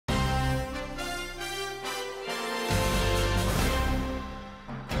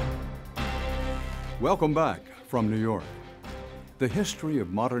Welcome back from New York. The history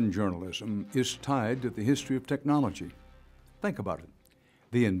of modern journalism is tied to the history of technology. Think about it.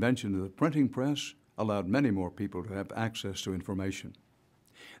 The invention of the printing press allowed many more people to have access to information.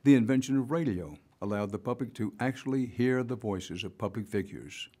 The invention of radio allowed the public to actually hear the voices of public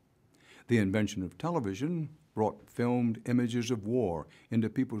figures. The invention of television brought filmed images of war into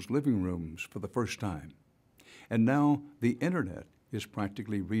people's living rooms for the first time. And now the Internet is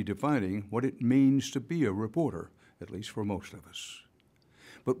practically redefining what it means to be a reporter, at least for most of us.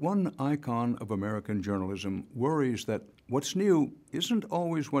 But one icon of American journalism worries that what's new isn't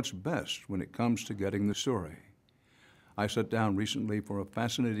always what's best when it comes to getting the story. I sat down recently for a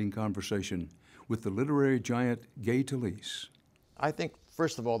fascinating conversation with the literary giant Gay Talese. I think,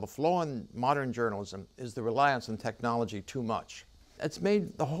 first of all, the flaw in modern journalism is the reliance on technology too much. It's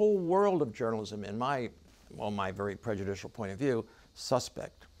made the whole world of journalism, in my very prejudicial point of view,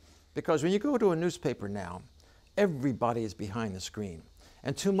 suspect. Because when you go to a newspaper now, everybody is behind the screen.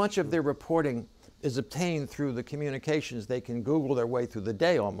 And too much of their reporting is obtained through the communications. They can Google their way through the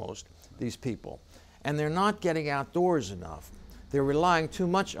day almost, these people. And they're not getting outdoors enough. They're relying too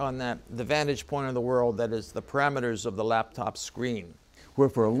much on the vantage point of the world that is the parameters of the laptop screen. Where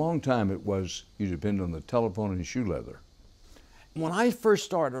for a long time it was you depend on the telephone and shoe leather. When I first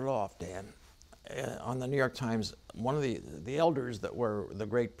started off, Dan, on the New York Times, one of the elders that were the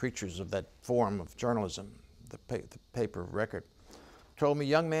great preachers of that form of journalism, the paper of record, told me,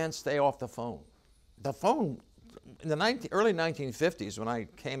 young man, stay off the phone. The phone, in the early 1950s, when I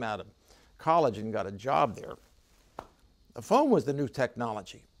came out of college and got a job there, the phone was the new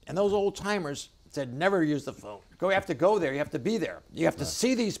technology. And those old timers said, never use the phone. You have to go there, you have to be there. You have to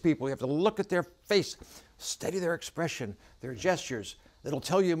see these people, you have to look at their face, study their expression, their gestures. It'll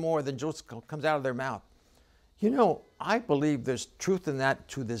tell you more than just comes out of their mouth. You know, I believe there's truth in that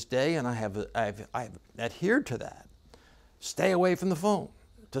to this day, and I've adhered to that. Stay away from the phone.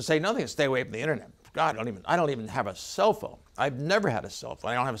 To say nothing, stay away from the internet. God, I don't even have a cell phone. I've never had a cell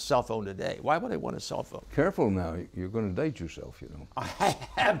phone. I don't have a cell phone today. Why would I want a cell phone? Careful now, you're going to date yourself, you know. I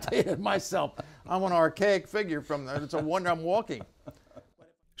have dated myself. I'm an archaic figure from there. It's a wonder I'm walking.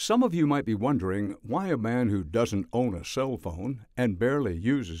 Some of you might be wondering why a man who doesn't own a cell phone and barely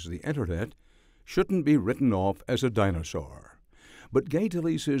uses the internet shouldn't be written off as a dinosaur. But Gay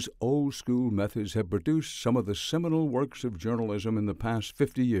Talese's old-school methods have produced some of the seminal works of journalism in the past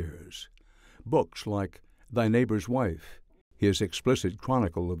 50 years. Books like Thy Neighbor's Wife, his explicit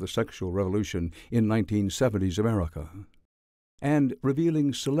chronicle of the sexual revolution in 1970s America, and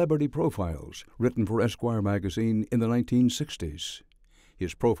revealing celebrity profiles written for Esquire magazine in the 1960s.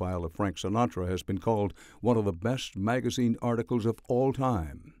 His profile of Frank Sinatra has been called one of the best magazine articles of all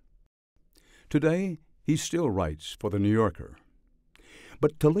time. Today, he still writes for The New Yorker.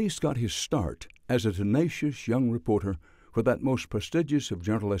 But Talese got his start as a tenacious young reporter for that most prestigious of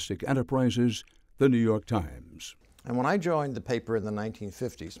journalistic enterprises, The New York Times. And when I joined the paper in the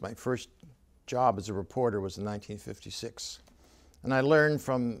 1950s, my first job as a reporter was in 1956. And I learned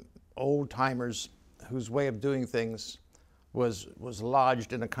from old-timers whose way of doing things was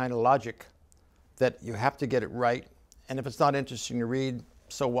lodged in a kind of logic that you have to get it right, and if it's not interesting to read,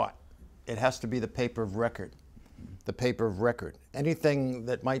 so what? It has to be the paper of record. The paper of record. Anything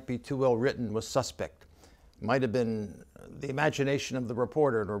that might be too well written was suspect. It might have been the imagination of the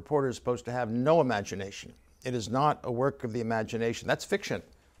reporter, and a reporter is supposed to have no imagination. It is not a work of the imagination. That's fiction.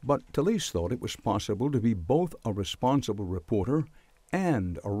 But Talese thought it was possible to be both a responsible reporter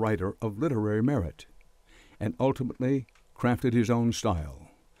and a writer of literary merit, and ultimately crafted his own style,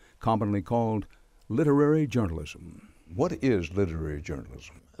 commonly called literary journalism. What is literary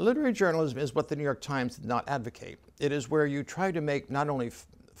journalism? Literary journalism is what the New York Times did not advocate. It is where you try to make not only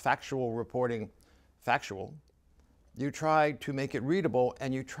factual reporting factual, you try to make it readable,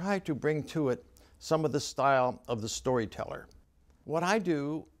 and you try to bring to it some of the style of the storyteller. What I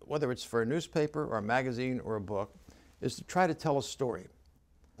do, whether it's for a newspaper or a magazine or a book, is to try to tell a story.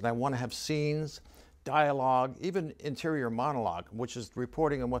 And I want to have scenes, dialogue, even interior monologue, which is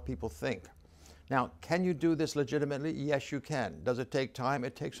reporting on what people think. Now, can you do this legitimately? Yes, you can. Does it take time?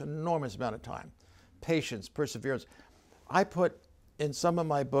 It takes an enormous amount of time. Patience, perseverance. I put in some of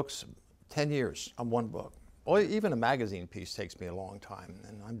my books 10 years on one book. Or even a magazine piece takes me a long time.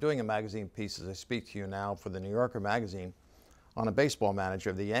 And I'm doing a magazine piece as I speak to you now for the New Yorker magazine on a baseball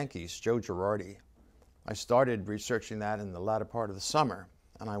manager of the Yankees, Joe Girardi. I started researching that in the latter part of the summer,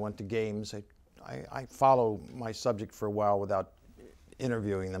 and I went to games. I follow my subject for a while without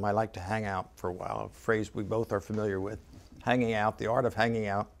interviewing them. I like to hang out for a while, a phrase we both are familiar with, hanging out, the art of hanging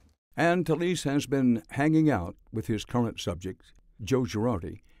out. And Talese has been hanging out with his current subject, Joe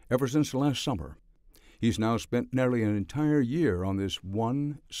Girardi, ever since last summer. He's now spent nearly an entire year on this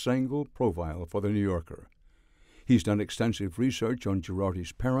one single profile for the New Yorker. He's done extensive research on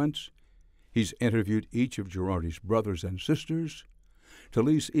Girardi's parents. He's interviewed each of Girardi's brothers and sisters.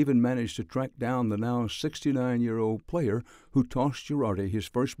 Talese even managed to track down the now 69-year-old player who tossed Girardi his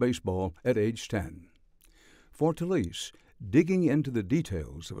first baseball at age 10. For Talese, digging into the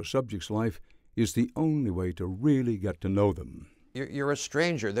details of a subject's life is the only way to really get to know them. You're a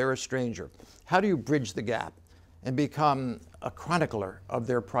stranger, they're a stranger. How do you bridge the gap and become a chronicler of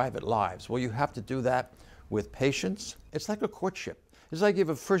their private lives? Well, you have to do that with patience. It's like a courtship. It's like you have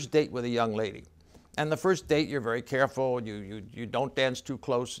a first date with a young lady. And the first date, you're very careful. You don't dance too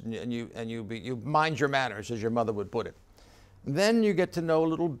close, and you mind your manners, as your mother would put it. Then you get to know a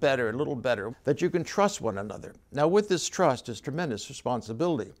little better, that you can trust one another. Now, with this trust is tremendous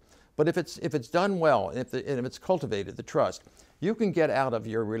responsibility. But if it's done well, and if it's cultivated, the trust, you can get out of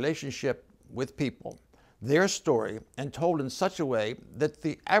your relationship with people their story and told in such a way that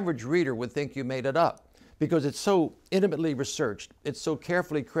the average reader would think you made it up, because it's so intimately researched, it's so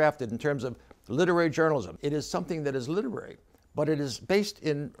carefully crafted in terms of literary journalism. It is something that is literary, but it is based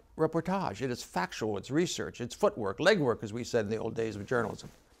in reportage. It is factual, it's research, it's footwork, legwork, as we said in the old days of journalism.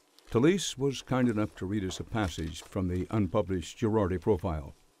 Talese was kind enough to read us a passage from the unpublished Girardi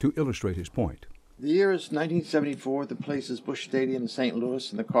profile to illustrate his point. The year is 1974. The place is Busch Stadium in St. Louis,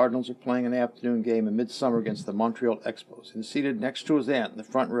 and the Cardinals are playing an afternoon game in midsummer against the Montreal Expos. And seated next to his aunt in the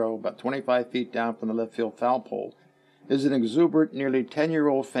front row, about 25 feet down from the left field foul pole, is an exuberant, nearly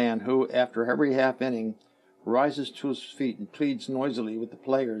 10-year-old fan who, after every half inning, rises to his feet and pleads noisily with the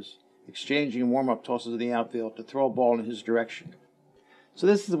players, exchanging warm-up tosses in the outfield to throw a ball in his direction. So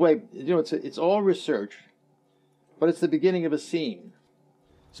this is the way, it's all research, but it's the beginning of a scene.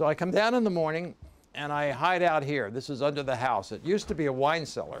 So I come down in the morning, and I hide out here. This is under the house. It used to be a wine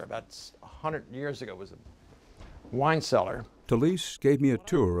cellar. About 100 years ago, it was a wine cellar. Talese gave me a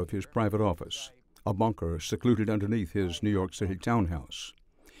tour of his private office, a bunker secluded underneath his New York City townhouse.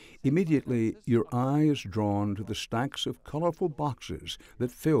 Immediately, your eye is drawn to the stacks of colorful boxes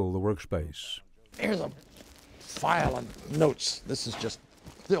that fill the workspace. Here's a file of notes. This is just,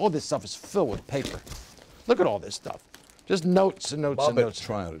 all this stuff is filled with paper. Look at all this stuff. Just notes and notes and notes.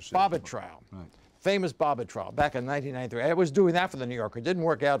 Bobbitt trial. Right. Famous Bobbitt trial back in 1993. I was doing that for the New Yorker. It didn't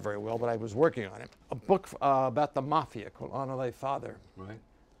work out very well, but I was working on it. A book about the mafia called Honoré Father. Right.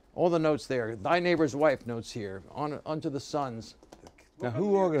 All the notes there. Thy Neighbor's Wife notes here. Unto the Sons. Now,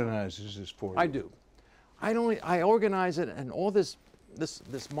 who organizes this for you? I do. I organize it, and all this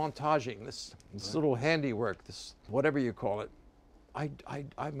montaging, this right. little handiwork, this whatever you call it. I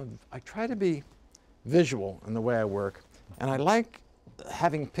try to be visual in the way I work, and I like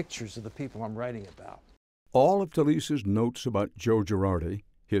having pictures of the people I'm writing about. All of Talese's notes about Joe Girardi,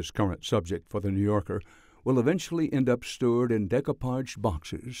 his current subject for the New Yorker, will eventually end up stored in decoupaged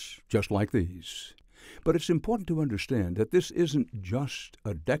boxes, just like these. But it's important to understand that this isn't just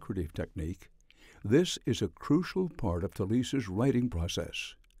a decorative technique. This is a crucial part of Talese's writing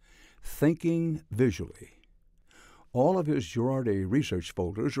process, thinking visually. All of his Girardi research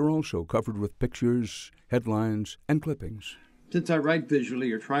folders are also covered with pictures, headlines, and clippings. Since I write visually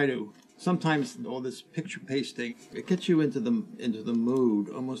or try to, sometimes all this picture pasting, it gets you into the mood,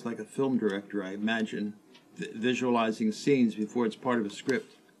 almost like a film director, I imagine, visualizing scenes before it's part of a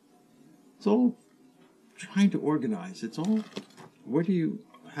script. It's all trying to organize. It's all,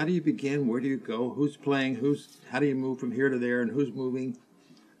 how do you begin? Where do you go? Who's playing? How do you move from here to there? And who's moving?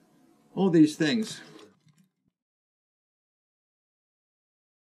 All these things.